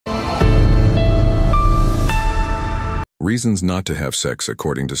Reasons not to have sex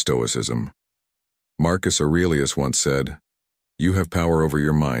according to Stoicism. Marcus Aurelius once said, "You have power over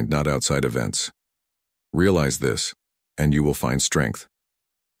your mind, not outside events. Realize this, and you will find strength."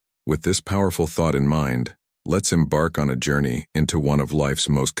 With this powerful thought in mind, let's embark on a journey into one of life's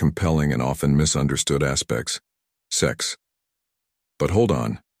most compelling and often misunderstood aspects, sex. But hold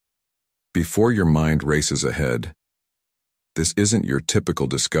on. Before your mind races ahead, this isn't your typical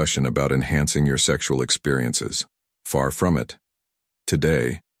discussion about enhancing your sexual experiences. Far from it.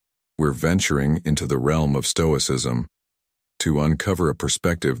 Today, we're venturing into the realm of Stoicism to uncover a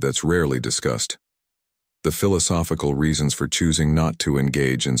perspective that's rarely discussed: the philosophical reasons for choosing not to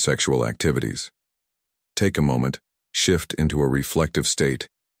engage in sexual activities. Take a moment, shift into a reflective state,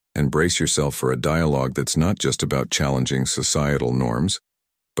 and brace yourself for a dialogue that's not just about challenging societal norms,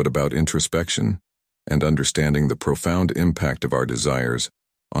 but about introspection and understanding the profound impact of our desires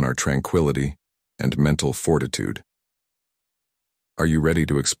on our tranquility and mental fortitude. Are you ready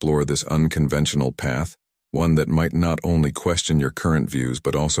to explore this unconventional path, one that might not only question your current views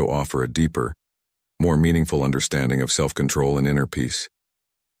but also offer a deeper, more meaningful understanding of self-control and inner peace?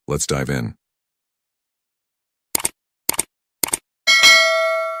 Let's dive in.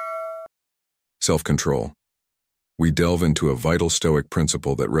 Self-control. We delve into a vital Stoic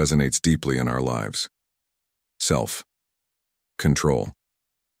principle that resonates deeply in our lives. Self-control.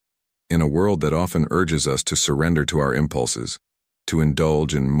 In a world that often urges us to surrender to our impulses, to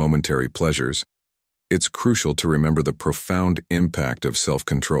indulge in momentary pleasures, it's crucial to remember the profound impact of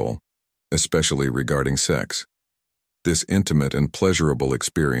self-control, especially regarding sex. This intimate and pleasurable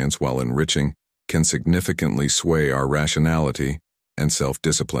experience, while enriching, can significantly sway our rationality and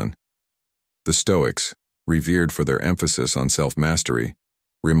self-discipline. The Stoics, revered for their emphasis on self-mastery,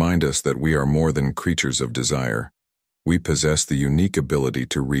 remind us that we are more than creatures of desire. We possess the unique ability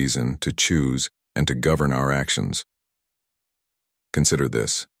to reason, to choose, and to govern our actions. Consider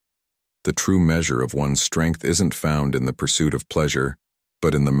this. The true measure of one's strength isn't found in the pursuit of pleasure,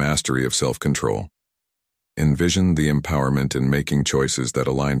 but in the mastery of self-control. Envision the empowerment in making choices that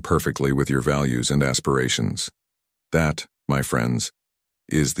align perfectly with your values and aspirations. That, my friends,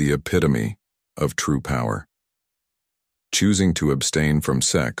 is the epitome of true power. Choosing to abstain from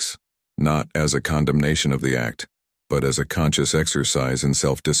sex, not as a condemnation of the act, but as a conscious exercise in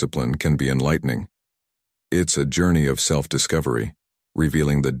self-discipline, can be enlightening. It's a journey of self-discovery,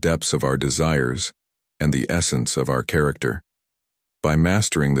 revealing the depths of our desires and the essence of our character. By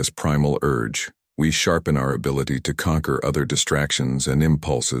mastering this primal urge, we sharpen our ability to conquer other distractions and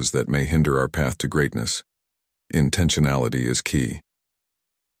impulses that may hinder our path to greatness. Intentionality is key.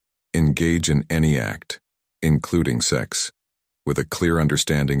 Engage in any act, including sex, with a clear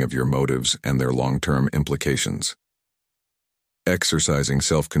understanding of your motives and their long-term implications. Exercising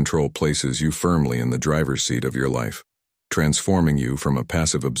self-control places you firmly in the driver's seat of your life, transforming you from a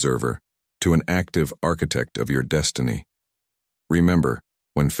passive observer to an active architect of your destiny. Remember,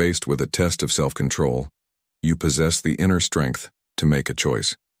 when faced with a test of self-control, you possess the inner strength to make a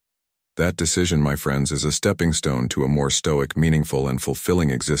choice. That decision, my friends, is a stepping stone to a more stoic, meaningful, and fulfilling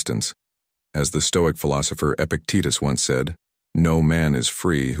existence. As the Stoic philosopher Epictetus once said, "No man is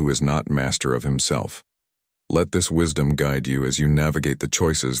free who is not master of himself." Let this wisdom guide you as you navigate the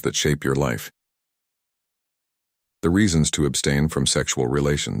choices that shape your life. The reasons to abstain from sexual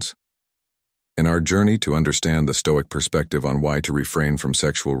relations. In our journey to understand the Stoic perspective on why to refrain from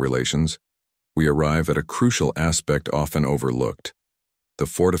sexual relations, we arrive at a crucial aspect often overlooked: the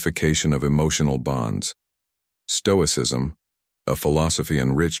fortification of emotional bonds. Stoicism, a philosophy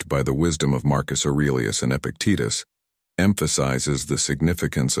enriched by the wisdom of Marcus Aurelius and Epictetus, emphasizes the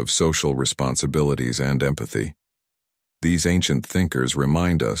significance of social responsibilities and empathy. These ancient thinkers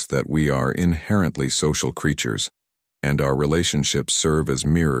remind us that we are inherently social creatures, and our relationships serve as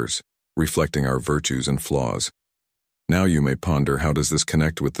mirrors, reflecting our virtues and flaws. Now you may ponder, how does this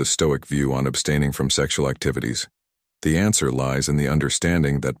connect with the Stoic view on abstaining from sexual activities? The answer lies in the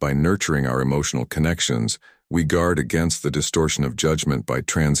understanding that by nurturing our emotional connections, we guard against the distortion of judgment by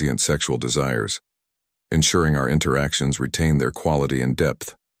transient sexual desires, ensuring our interactions retain their quality and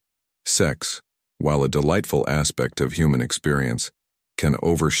depth. Sex, while a delightful aspect of human experience, can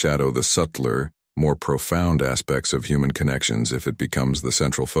overshadow the subtler, more profound aspects of human connections if it becomes the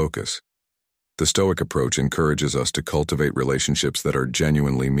central focus. The Stoic approach encourages us to cultivate relationships that are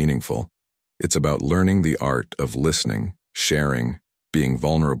genuinely meaningful. It's about learning the art of listening, sharing, being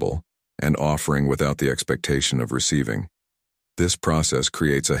vulnerable, and offering without the expectation of receiving. This process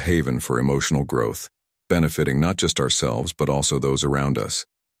creates a haven for emotional growth, benefiting not just ourselves but also those around us.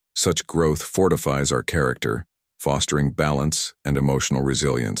 Such growth fortifies our character, fostering balance and emotional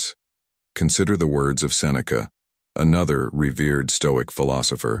resilience. Consider the words of Seneca, Another revered Stoic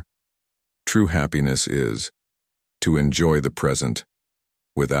philosopher. True happiness is to enjoy the present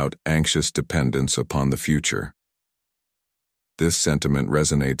without anxious dependence upon the future. This sentiment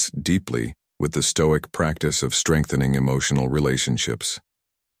resonates deeply with the Stoic practice of strengthening emotional relationships.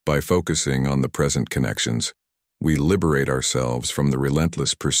 By focusing on the present connections, we liberate ourselves from the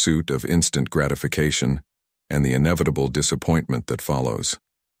relentless pursuit of instant gratification and the inevitable disappointment that follows.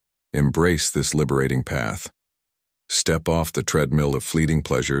 Embrace this liberating path. Step off the treadmill of fleeting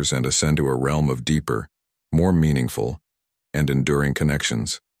pleasures and ascend to a realm of deeper, more meaningful, and enduring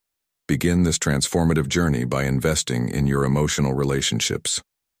connections. Begin this transformative journey by investing in your emotional relationships.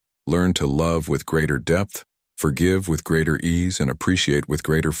 Learn to love with greater depth, forgive with greater ease, and appreciate with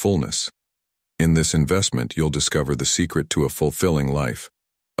greater fullness. In this investment, you'll discover the secret to a fulfilling life,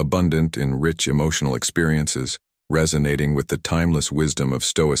 abundant in rich emotional experiences, resonating with the timeless wisdom of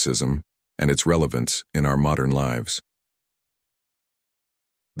Stoicism and its relevance in our modern lives.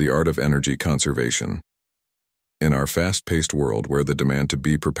 The art of energy conservation. In our fast-paced world where the demand to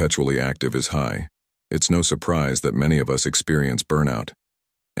be perpetually active is high, it's no surprise that many of us experience burnout.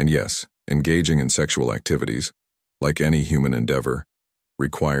 And yes, engaging in sexual activities, like any human endeavor,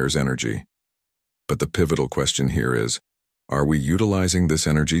 requires energy. But the pivotal question here is, are we utilizing this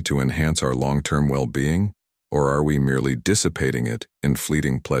energy to enhance our long-term well-being, or are we merely dissipating it in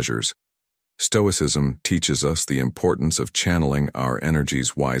fleeting pleasures? Stoicism teaches us the importance of channeling our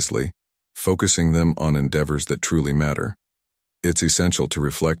energies wisely, focusing them on endeavors that truly matter. It's essential to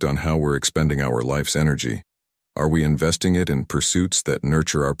reflect on how we're expending our life's energy. Are we investing it in pursuits that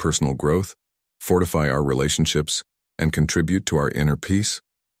nurture our personal growth, fortify our relationships, and contribute to our inner peace?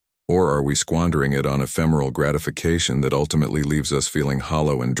 Or are we squandering it on ephemeral gratification that ultimately leaves us feeling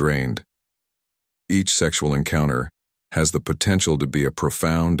hollow and drained? Each sexual encounter has the potential to be a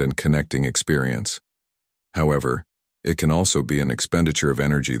profound and connecting experience. However, it can also be an expenditure of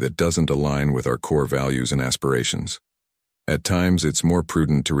energy that doesn't align with our core values and aspirations. At times, it's more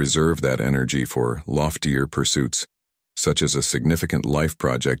prudent to reserve that energy for loftier pursuits, such as a significant life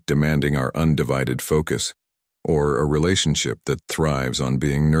project demanding our undivided focus, or a relationship that thrives on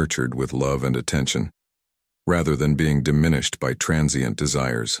being nurtured with love and attention, rather than being diminished by transient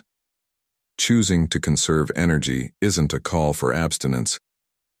desires. Choosing to conserve energy isn't a call for abstinence,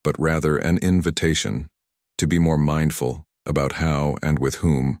 but rather an invitation to be more mindful about how and with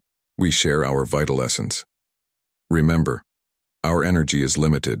whom we share our vital essence. Remember, our energy is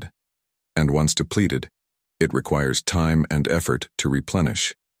limited, and once depleted, it requires time and effort to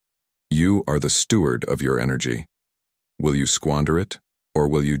replenish. You are the steward of your energy. Will you squander it, or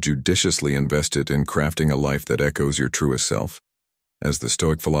will you judiciously invest it in crafting a life that echoes your truest self? As the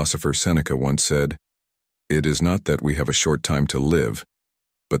Stoic philosopher Seneca once said, "It is not that we have a short time to live,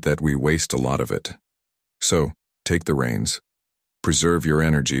 but that we waste a lot of it." So, take the reins. Preserve your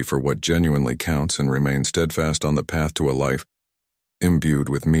energy for what genuinely counts and remain steadfast on the path to a life imbued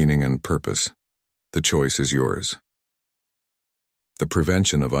with meaning and purpose. The choice is yours. The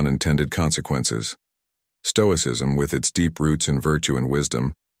prevention of unintended consequences. Stoicism, with its deep roots in virtue and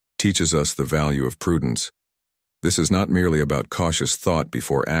wisdom, teaches us the value of prudence. This is not merely about cautious thought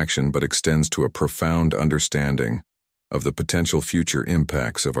before action, but extends to a profound understanding of the potential future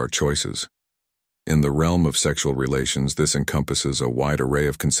impacts of our choices. In the realm of sexual relations, this encompasses a wide array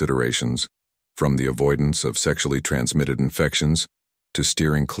of considerations, from the avoidance of sexually transmitted infections to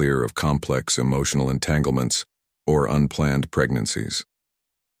steering clear of complex emotional entanglements or unplanned pregnancies.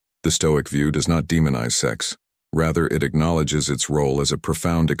 The Stoic view does not demonize sex. Rather, it acknowledges its role as a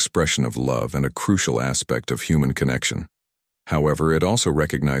profound expression of love and a crucial aspect of human connection. However, it also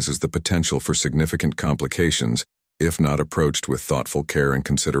recognizes the potential for significant complications if not approached with thoughtful care and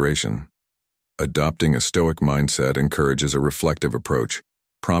consideration. Adopting a Stoic mindset encourages a reflective approach,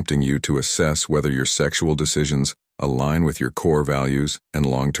 prompting you to assess whether your sexual decisions align with your core values and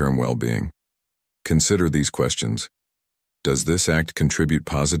long-term well-being. Consider these questions. Does this act contribute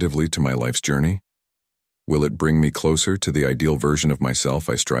positively to my life's journey? Will it bring me closer to the ideal version of myself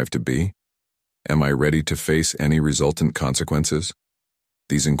I strive to be? Am I ready to face any resultant consequences?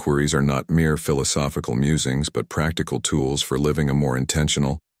 These inquiries are not mere philosophical musings, but practical tools for living a more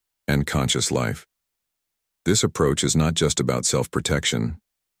intentional and conscious life. This approach is not just about self-protection.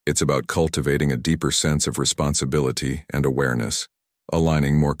 It's about cultivating a deeper sense of responsibility and awareness,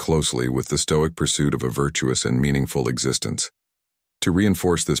 aligning more closely with the Stoic pursuit of a virtuous and meaningful existence. To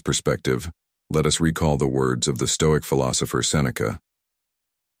reinforce this perspective, let us recall the words of the Stoic philosopher Seneca.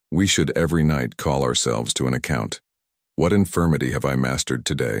 We should every night call ourselves to an account. What infirmity have I mastered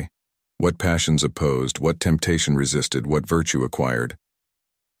today? What passions opposed? What temptation resisted? What virtue acquired?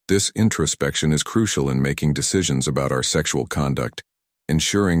 This introspection is crucial in making decisions about our sexual conduct,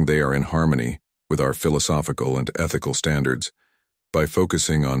 ensuring they are in harmony with our philosophical and ethical standards. By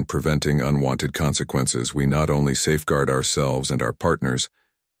focusing on preventing unwanted consequences, we not only safeguard ourselves and our partners,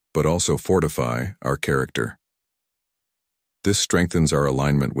 but also fortify our character. This strengthens our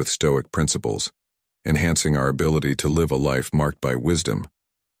alignment with Stoic principles, enhancing our ability to live a life marked by wisdom,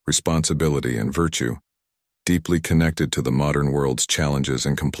 responsibility, and virtue, deeply connected to the modern world's challenges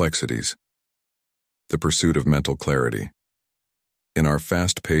and complexities. The pursuit of mental clarity. In our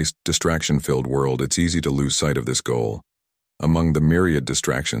fast-paced, distraction-filled world, it's easy to lose sight of this goal. Among the myriad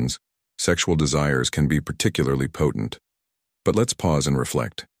distractions, sexual desires can be particularly potent. But let's pause and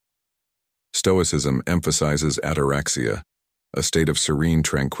reflect. Stoicism emphasizes ataraxia, a state of serene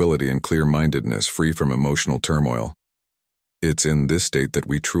tranquility and clear-mindedness free from emotional turmoil. It's in this state that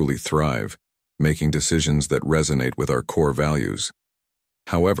we truly thrive, making decisions that resonate with our core values.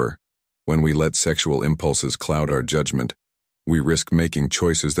 However, when we let sexual impulses cloud our judgment, we risk making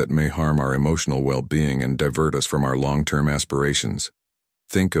choices that may harm our emotional well-being and divert us from our long-term aspirations.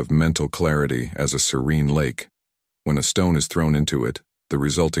 Think of mental clarity as a serene lake. When a stone is thrown into it, the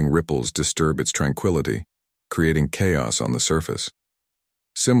resulting ripples disturb its tranquility, creating chaos on the surface.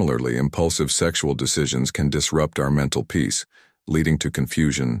 Similarly, impulsive sexual decisions can disrupt our mental peace, leading to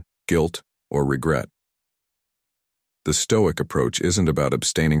confusion, guilt, or regret. The Stoic approach isn't about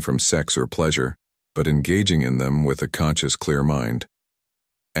abstaining from sex or pleasure, but engaging in them with a conscious, clear mind.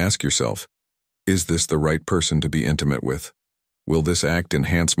 Ask yourself, is this the right person to be intimate with? Will this act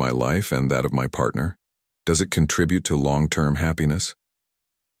enhance my life and that of my partner? Does it contribute to long-term happiness?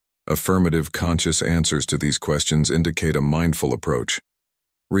 Affirmative, conscious answers to these questions indicate a mindful approach.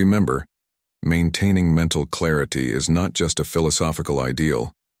 Remember, maintaining mental clarity is not just a philosophical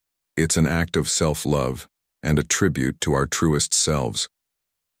ideal. It's an act of self-love and a tribute to our truest selves.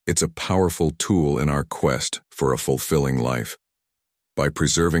 It's a powerful tool in our quest for a fulfilling life. By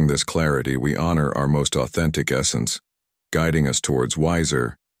preserving this clarity, we honor our most authentic essence, guiding us towards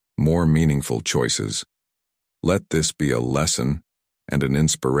wiser, more meaningful choices. Let this be a lesson and an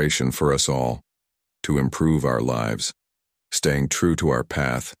inspiration for us all to improve our lives, staying true to our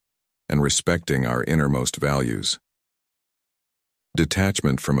path and respecting our innermost values.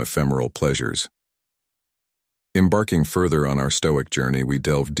 Detachment from ephemeral pleasures. Embarking further on our Stoic journey, we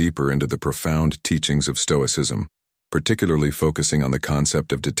delve deeper into the profound teachings of Stoicism, particularly focusing on the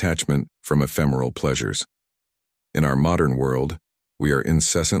concept of detachment from ephemeral pleasures. In our modern world, we are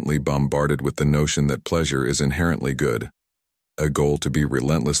incessantly bombarded with the notion that pleasure is inherently good, a goal to be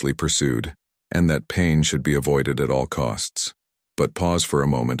relentlessly pursued, and that pain should be avoided at all costs. But pause for a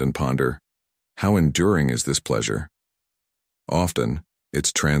moment and ponder, how enduring is this pleasure? Often,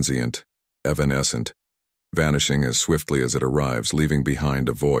 it's transient, evanescent, vanishing as swiftly as it arrives, leaving behind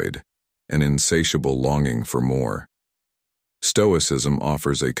a void, an insatiable longing for more. Stoicism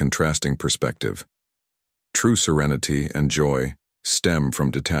offers a contrasting perspective. True serenity and joy stem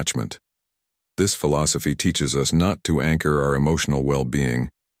from detachment. This philosophy teaches us not to anchor our emotional well-being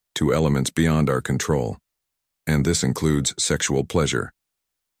to elements beyond our control, and this includes sexual pleasure.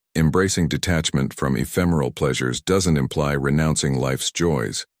 Embracing detachment from ephemeral pleasures doesn't imply renouncing life's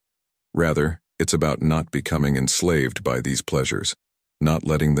joys. Rather, it's about not becoming enslaved by these pleasures, not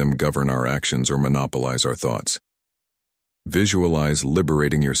letting them govern our actions or monopolize our thoughts. Visualize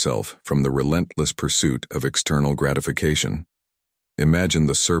liberating yourself from the relentless pursuit of external gratification. Imagine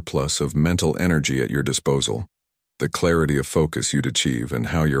the surplus of mental energy at your disposal, the clarity of focus you'd achieve, and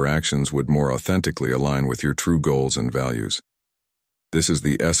how your actions would more authentically align with your true goals and values. This is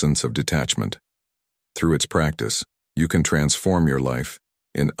the essence of detachment. Through its practice, you can transform your life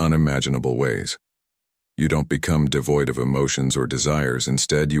in unimaginable ways. You don't become devoid of emotions or desires.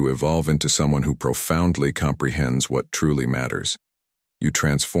 Instead, you evolve into someone who profoundly comprehends what truly matters. You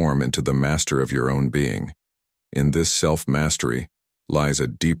transform into the master of your own being. In this self-mastery lies a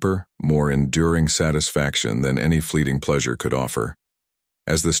deeper, more enduring satisfaction than any fleeting pleasure could offer.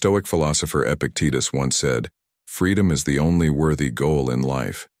 As the Stoic philosopher Epictetus once said, "Freedom is the only worthy goal in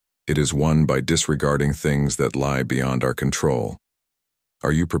life. It is won by disregarding things that lie beyond our control."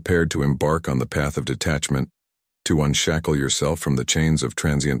 Are you prepared to embark on the path of detachment, to unshackle yourself from the chains of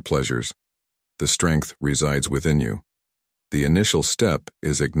transient pleasures? The strength resides within you. The initial step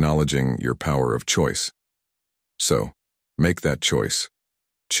is acknowledging your power of choice. So, make that choice.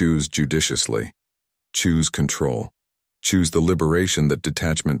 Choose judiciously. Choose control. Choose the liberation that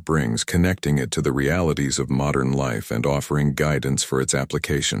detachment brings, connecting it to the realities of modern life and offering guidance for its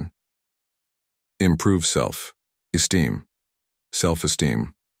application. Improve self-esteem.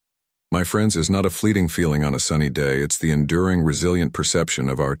 Self-esteem. my friends, is not a fleeting feeling on a sunny day. It's the enduring, resilient perception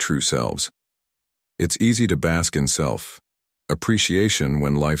of our true selves. It's easy to bask in self-appreciation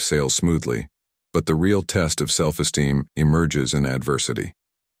when life sails smoothly, but the real test of self-esteem emerges in adversity.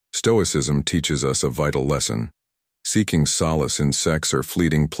 Stoicism teaches us a vital lesson. Seeking solace in sex or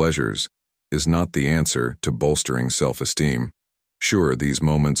fleeting pleasures is not the answer to bolstering self-esteem. Sure, these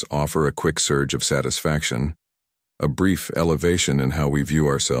moments offer a quick surge of satisfaction, a brief elevation in how we view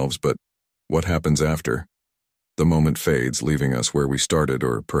ourselves, but what happens after? The moment fades, leaving us where we started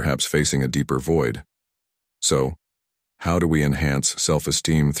or perhaps facing a deeper void. So, how do we enhance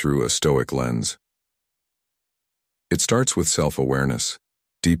self-esteem through a Stoic lens? It starts with self-awareness,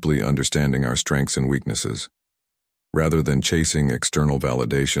 deeply understanding our strengths and weaknesses. Rather than chasing external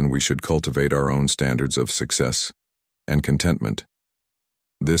validation, we should cultivate our own standards of success and contentment.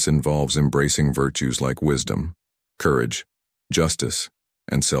 This involves embracing virtues like wisdom, courage, justice,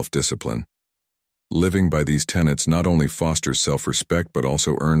 and self-discipline. Living by these tenets not only fosters self-respect but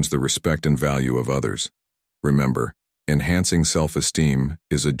also earns the respect and value of others. Remember, enhancing self-esteem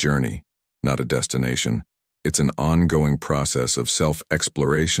is a journey, not a destination. It's an ongoing process of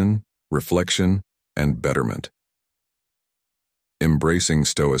self-exploration, reflection, and betterment. Embracing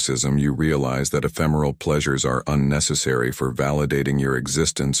Stoicism, you realize that ephemeral pleasures are unnecessary for validating your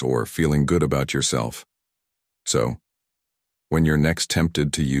existence or feeling good about yourself. So, when you're next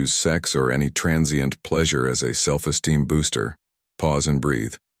tempted to use sex or any transient pleasure as a self-esteem booster, pause and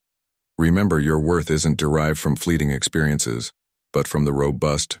breathe. Remember, your worth isn't derived from fleeting experiences, but from the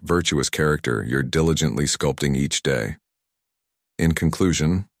robust, virtuous character you're diligently sculpting each day. In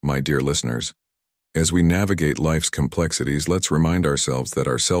conclusion, my dear listeners, as we navigate life's complexities, let's remind ourselves that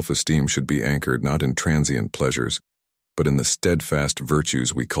our self-esteem should be anchored not in transient pleasures, but in the steadfast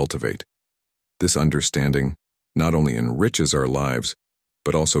virtues we cultivate. This understanding not only enriches our lives,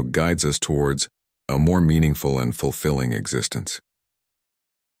 but also guides us towards a more meaningful and fulfilling existence.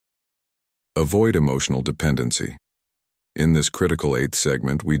 Avoid emotional dependency. In this critical 8th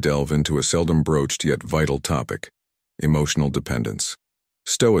segment, we delve into a seldom broached yet vital topic: emotional dependence.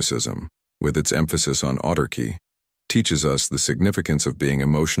 Stoicism, with its emphasis on autarky, teaches us the significance of being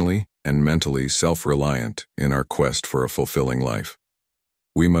emotionally and mentally self-reliant in our quest for a fulfilling life.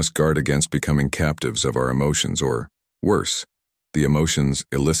 We must guard against becoming captives of our emotions, or, worse, the emotions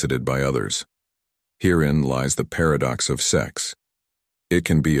elicited by others. Herein lies the paradox of sex. It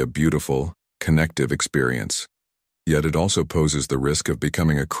can be a beautiful, connective experience, yet it also poses the risk of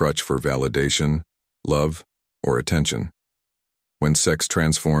becoming a crutch for validation, love, or attention. When sex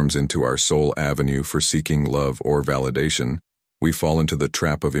transforms into our sole avenue for seeking love or validation, we fall into the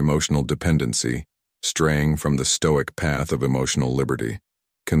trap of emotional dependency, straying from the Stoic path of emotional liberty.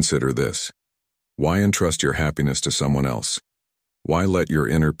 Consider this. Why entrust your happiness to someone else? Why let your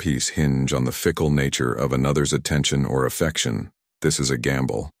inner peace hinge on the fickle nature of another's attention or affection? This is a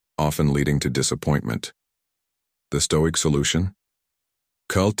gamble, often leading to disappointment. The Stoic solution?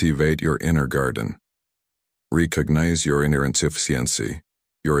 Cultivate your inner garden. Recognize your inner insufficiency,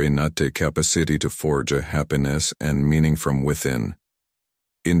 your innate capacity to forge a happiness and meaning from within.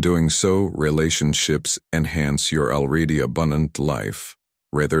 In doing so, relationships enhance your already abundant life,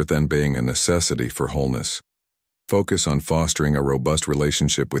 rather than being a necessity for wholeness. Focus on fostering a robust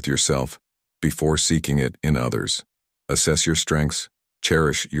relationship with yourself before seeking it in others. Assess your strengths,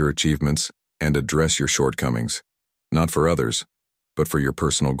 cherish your achievements, and address your shortcomings, not for others, but for your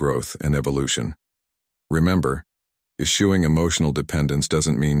personal growth and evolution. Remember, eschewing emotional dependence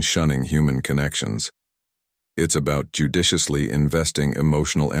doesn't mean shunning human connections. It's about judiciously investing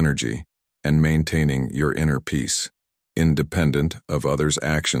emotional energy and maintaining your inner peace, independent of others'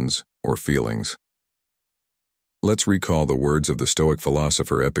 actions or feelings. Let's recall the words of the Stoic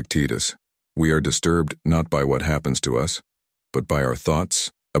philosopher Epictetus. We are disturbed not by what happens to us, but by our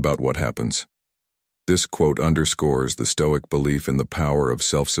thoughts about what happens. This quote underscores the Stoic belief in the power of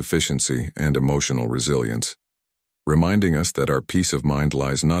self-sufficiency and emotional resilience, reminding us that our peace of mind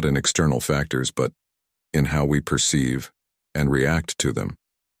lies not in external factors but in how we perceive and react to them.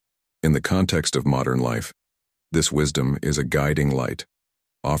 In the context of modern life, this wisdom is a guiding light,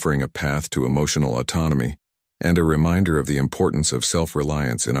 offering a path to emotional autonomy and a reminder of the importance of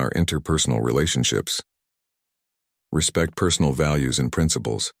self-reliance in our interpersonal relationships. Respect personal values and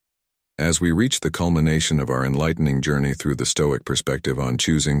principles. As we reach the culmination of our enlightening journey through the Stoic perspective on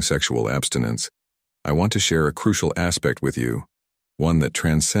choosing sexual abstinence, I want to share a crucial aspect with you, one that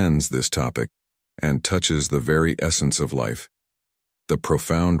transcends this topic and touches the very essence of life: the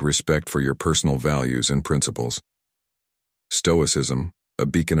profound respect for your personal values and principles. Stoicism, a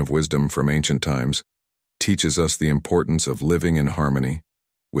beacon of wisdom from ancient times, teaches us the importance of living in harmony,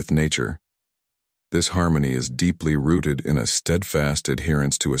 with nature. This harmony is deeply rooted in a steadfast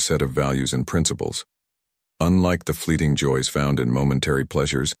adherence to a set of values and principles. Unlike the fleeting joys found in momentary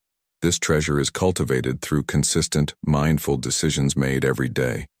pleasures, this treasure is cultivated through consistent, mindful decisions made every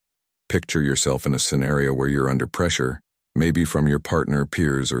day. Picture yourself in a scenario where you're under pressure, maybe from your partner,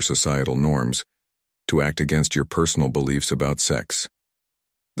 peers, or societal norms, to act against your personal beliefs about sex.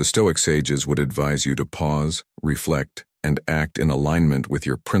 The Stoic sages would advise you to pause, reflect, and act in alignment with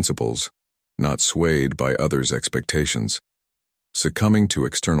your principles, not swayed by others' expectations. Succumbing to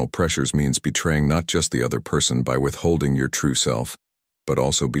external pressures means betraying not just the other person by withholding your true self, but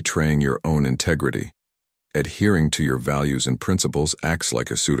also betraying your own integrity. Adhering to your values and principles acts like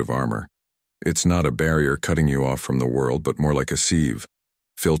a suit of armor. It's not a barrier cutting you off from the world, but more like a sieve,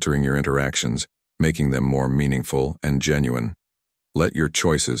 filtering your interactions, making them more meaningful and genuine. Let your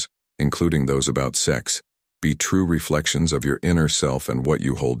choices, including those about sex, be true reflections of your inner self and what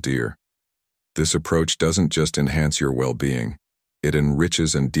you hold dear. This approach doesn't just enhance your well-being, it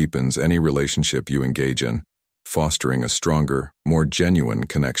enriches and deepens any relationship you engage in, fostering a stronger, more genuine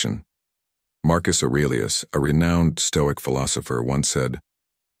connection. Marcus Aurelius, a renowned Stoic philosopher, once said,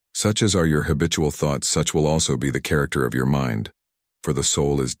 "Such as are your habitual thoughts, such will also be the character of your mind, for the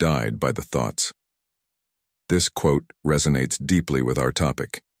soul is dyed by the thoughts." This quote resonates deeply with our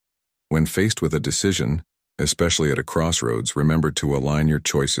topic. When faced with a decision, especially at a crossroads, remember to align your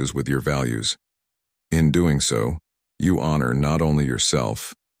choices with your values. In doing so, you honor not only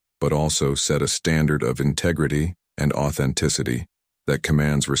yourself, but also set a standard of integrity and authenticity that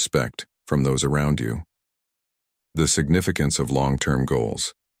commands respect from those around you. The significance of long-term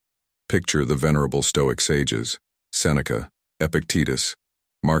goals. Picture the venerable Stoic sages, Seneca, Epictetus,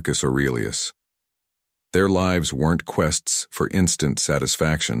 Marcus Aurelius. Their lives weren't quests for instant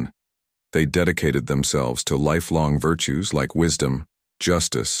satisfaction. They dedicated themselves to lifelong virtues like wisdom,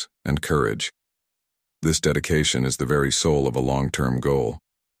 justice, and courage. This dedication is the very soul of a long-term goal.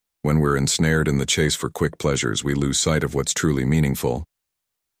 When we're ensnared in the chase for quick pleasures, we lose sight of what's truly meaningful.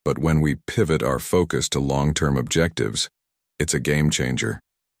 But when we pivot our focus to long-term objectives, it's a game changer.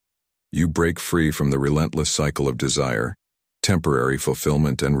 You break free from the relentless cycle of desire, temporary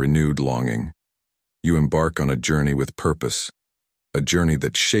fulfillment, and renewed longing. You embark on a journey with purpose, a journey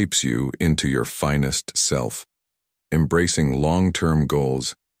that shapes you into your finest self. Embracing long-term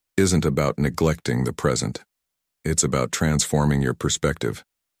goals isn't about neglecting the present. It's about transforming your perspective.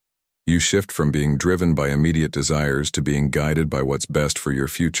 You shift from being driven by immediate desires to being guided by what's best for your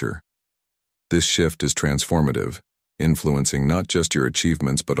future. This shift is transformative, influencing not just your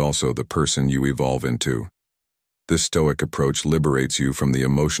achievements but also the person you evolve into. This Stoic approach liberates you from the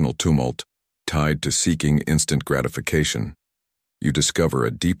emotional tumult tied to seeking instant gratification. You discover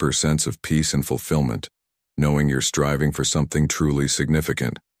a deeper sense of peace and fulfillment, knowing you're striving for something truly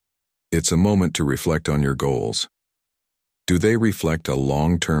significant. It's a moment to reflect on your goals. Do they reflect a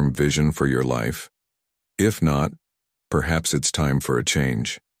long-term vision for your life? If not, perhaps it's time for a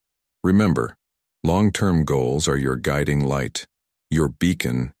change. Remember, long-term goals are your guiding light, your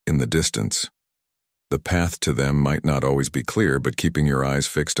beacon in the distance. The path to them might not always be clear, but keeping your eyes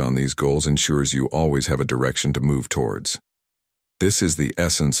fixed on these goals ensures you always have a direction to move towards. This is the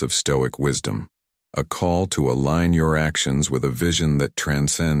essence of Stoic wisdom, a call to align your actions with a vision that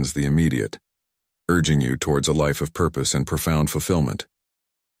transcends the immediate, urging you towards a life of purpose and profound fulfillment.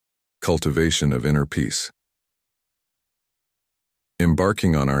 Cultivation of inner peace.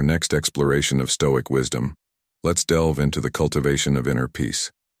 Embarking on our next exploration of Stoic wisdom, let's delve into the cultivation of inner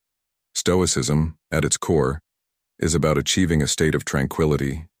peace. Stoicism, at its core, is about achieving a state of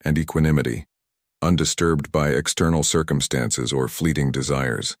tranquility and equanimity, undisturbed by external circumstances or fleeting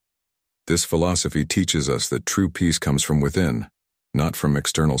desires. This philosophy teaches us that true peace comes from within, not from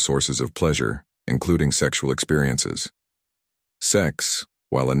external sources of pleasure, including sexual experiences. Sex,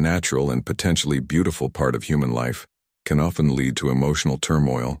 while a natural and potentially beautiful part of human life, can often lead to emotional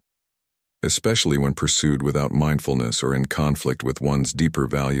turmoil, especially when pursued without mindfulness or in conflict with one's deeper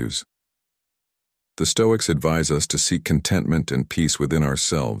values. The Stoics advise us to seek contentment and peace within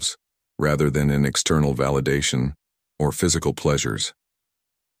ourselves, rather than in external validation or physical pleasures.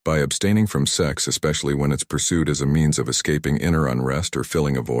 By abstaining from sex, especially when it's pursued as a means of escaping inner unrest or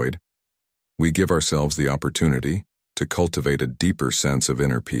filling a void, we give ourselves the opportunity to cultivate a deeper sense of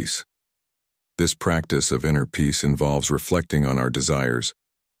inner peace. This practice of inner peace involves reflecting on our desires,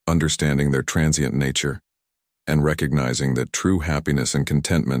 understanding their transient nature, and recognizing that true happiness and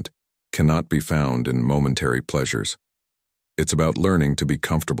contentment cannot be found in momentary pleasures. It's about learning to be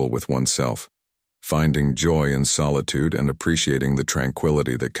comfortable with oneself, finding joy in solitude and appreciating the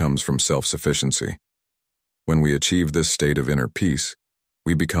tranquility that comes from self-sufficiency. When we achieve this state of inner peace,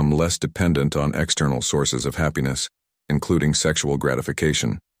 we become less dependent on external sources of happiness, including sexual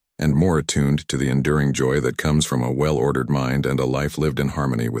gratification, and more attuned to the enduring joy that comes from a well-ordered mind and a life lived in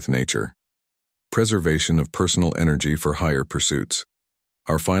harmony with nature. Preservation of personal energy for higher pursuits.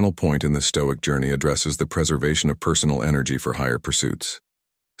 Our final point in the Stoic journey addresses the preservation of personal energy for higher pursuits.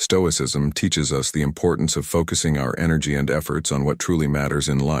 Stoicism teaches us the importance of focusing our energy and efforts on what truly matters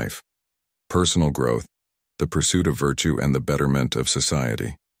in life: personal growth, the pursuit of virtue, and the betterment of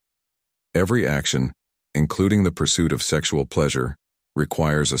society. Every action, including the pursuit of sexual pleasure,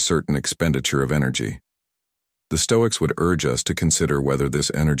 requires a certain expenditure of energy. The Stoics would urge us to consider whether this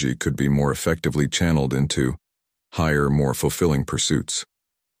energy could be more effectively channeled into higher, more fulfilling pursuits.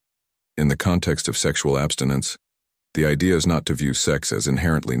 In the context of sexual abstinence, the idea is not to view sex as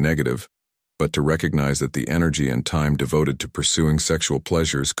inherently negative, but to recognize that the energy and time devoted to pursuing sexual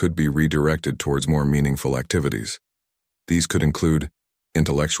pleasures could be redirected towards more meaningful activities. These could include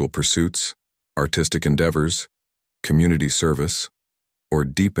intellectual pursuits, artistic endeavors, community service, or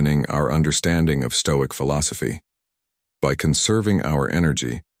deepening our understanding of Stoic philosophy. By conserving our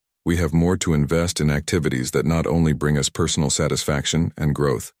energy, we have more to invest in activities that not only bring us personal satisfaction and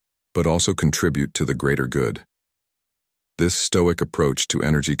growth, but also contribute to the greater good. This Stoic approach to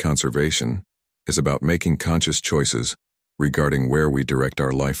energy conservation is about making conscious choices regarding where we direct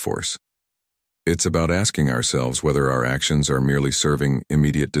our life force. It's about asking ourselves whether our actions are merely serving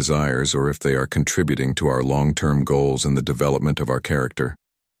immediate desires or if they are contributing to our long-term goals and the development of our character.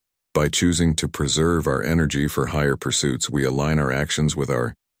 By choosing to preserve our energy for higher pursuits, we align our actions with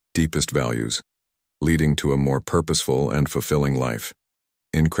our deepest values, leading to a more purposeful and fulfilling life.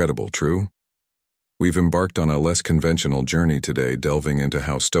 Incredible, true? We've embarked on a less conventional journey today, delving into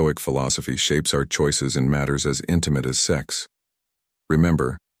how Stoic philosophy shapes our choices in matters as intimate as sex.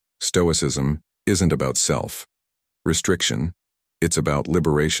 Remember, Stoicism isn't about self-restriction, it's about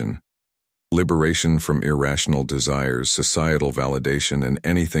liberation. Liberation from irrational desires, societal validation, and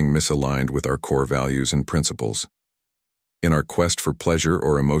anything misaligned with our core values and principles. In our quest for pleasure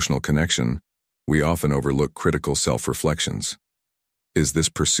or emotional connection, we often overlook critical self-reflections. Is this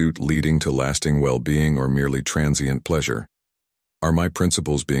pursuit leading to lasting well-being or merely transient pleasure? Are my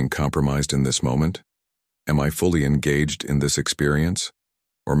principles being compromised in this moment? Am I fully engaged in this experience,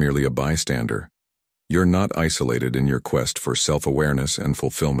 or merely a bystander? You're not isolated in your quest for self-awareness and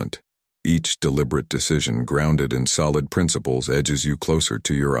fulfillment. Each deliberate decision grounded in solid principles edges you closer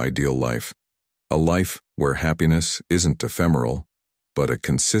to your ideal life. A life where happiness isn't ephemeral, but a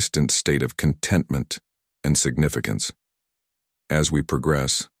consistent state of contentment and significance. As we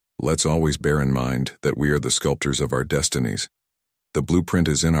progress, let's always bear in mind that we are the sculptors of our destinies. The blueprint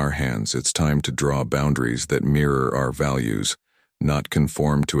is in our hands. It's time to draw boundaries that mirror our values, not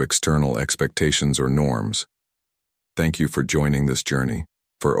conform to external expectations or norms. Thank you for joining this journey,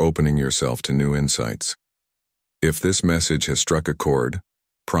 for opening yourself to new insights. If this message has struck a chord,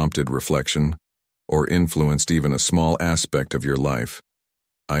 prompted reflection, or influenced even a small aspect of your life,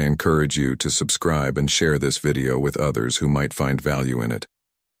 I encourage you to subscribe and share this video with others who might find value in it.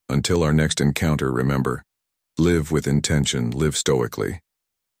 Until our next encounter, remember, live with intention, live stoically.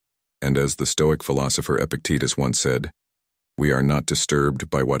 And as the Stoic philosopher Epictetus once said, we are not disturbed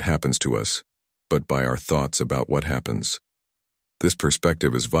by what happens to us, but by our thoughts about what happens. This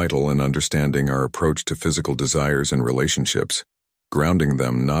perspective is vital in understanding our approach to physical desires and relationships, grounding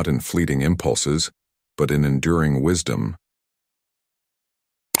them not in fleeting impulses, but in enduring wisdom